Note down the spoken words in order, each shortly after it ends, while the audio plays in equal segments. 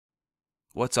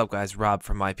What's up guys, Rob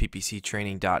from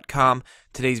myppctraining.com.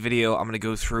 Today's video I'm going to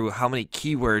go through how many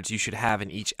keywords you should have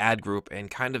in each ad group and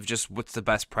kind of just what's the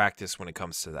best practice when it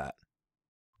comes to that.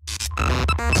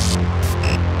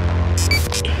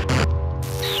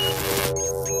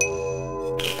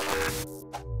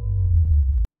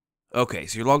 Okay,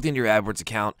 so you're logged into your AdWords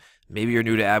account. Maybe you're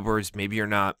new to AdWords, maybe you're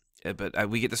not, but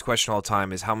we get this question all the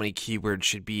time, is how many keywords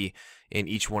should be in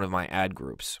each one of my ad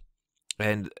groups.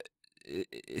 And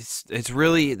it's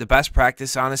really the best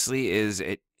practice, honestly, is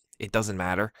it doesn't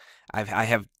matter. I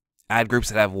have ad groups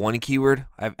that have 1 keyword.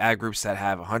 I have ad groups that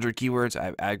have 100 keywords. I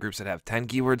have ad groups that have 10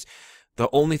 keywords. The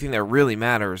only thing that really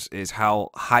matters is how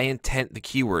high intent the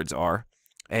keywords are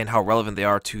and how relevant they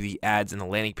are to the ads and the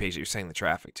landing page that you're sending the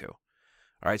traffic to. All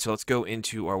right, so let's go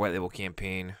into our white label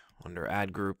campaign under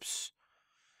ad groups,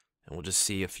 and we'll just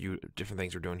see a few different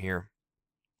things we're doing here.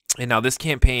 And now this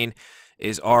campaign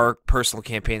is our personal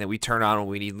campaign that we turn on when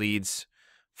we need leads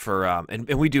for, and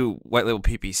we do white label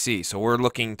PPC. So we're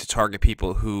looking to target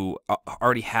people who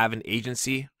already have an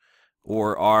agency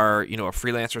or are, a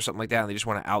freelancer or something like that, and they just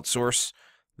want to outsource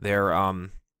their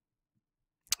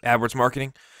AdWords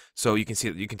marketing. So you can see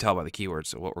that you can tell by the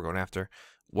keywords what we're going after.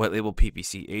 White label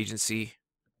PPC agency.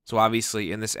 So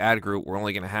obviously in this ad group, we're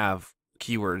only going to have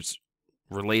keywords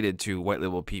related to white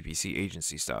label PPC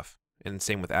agency stuff. And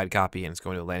same with ad copy, and it's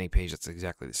going to a landing page that's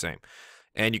exactly the same.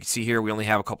 And you can see here we only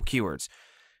have a couple keywords.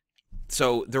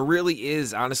 So there really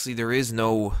is, honestly, there is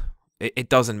no, it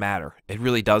doesn't matter. It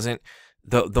really doesn't.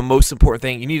 The most important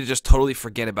thing, you need to just totally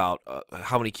forget about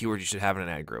how many keywords you should have in an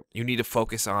ad group. You need to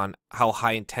focus on how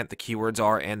high intent the keywords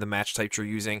are and the match types you're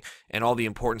using and all the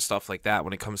important stuff like that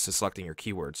when it comes to selecting your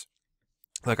keywords.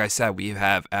 Like I said, we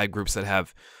have ad groups that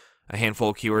have a handful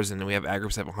of keywords, and then we have ad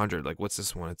groups that have 100. Like, what's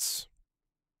this one? It's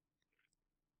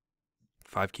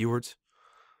 5 keywords,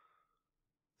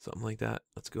 something like that.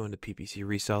 Let's go into PPC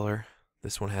reseller.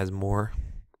 This one has more,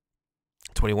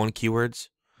 21 keywords.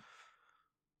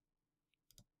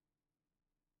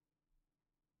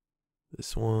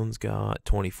 This one's got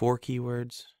 24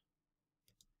 keywords.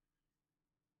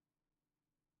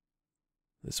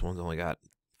 This one's only got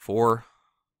 4.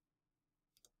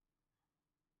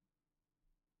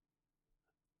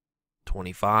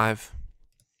 25.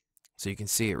 So you can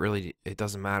see it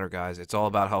doesn't matter, guys. It's all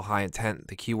about how high intent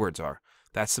the keywords are.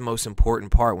 That's the most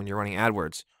important part when you're running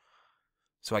AdWords.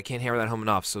 So I can't hammer that home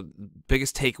enough. So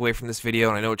biggest takeaway from this video,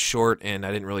 and I know it's short and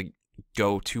I didn't really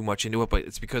go too much into it, but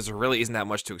it's because there really isn't that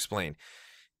much to explain.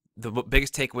 The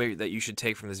biggest takeaway that you should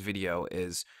take from this video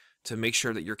is to make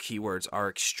sure that your keywords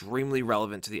are extremely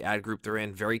relevant to the ad group they're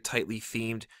in, very tightly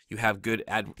themed. You have good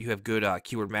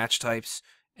keyword match types,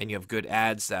 and you have good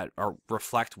ads that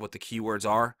reflect what the keywords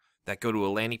are, that go to a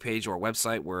landing page or a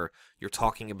website where you're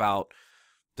talking about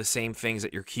the same things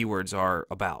that your keywords are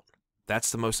about.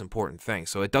 That's the most important thing.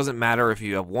 So it doesn't matter if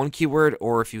you have 1 keyword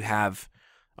or if you have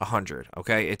 100,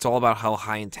 okay? It's all about how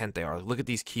high intent they are. Look at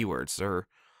these keywords. They're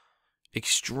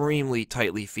extremely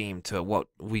tightly themed to what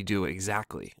we do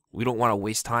exactly. We don't want to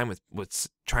waste time with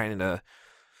trying to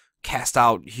cast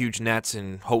out huge nets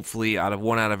and hopefully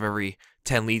 1 out of every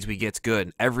 10 leads we get's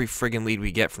good. Every friggin' lead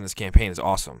we get from this campaign is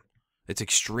awesome. It's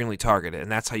extremely targeted,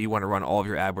 and that's how you want to run all of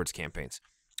your AdWords campaigns.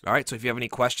 All right, so if you have any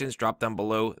questions, drop them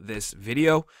below this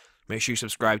video. Make sure you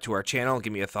subscribe to our channel,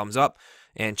 give me a thumbs up,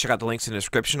 and check out the links in the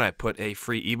description. I put a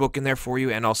free ebook in there for you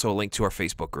and also a link to our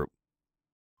Facebook group.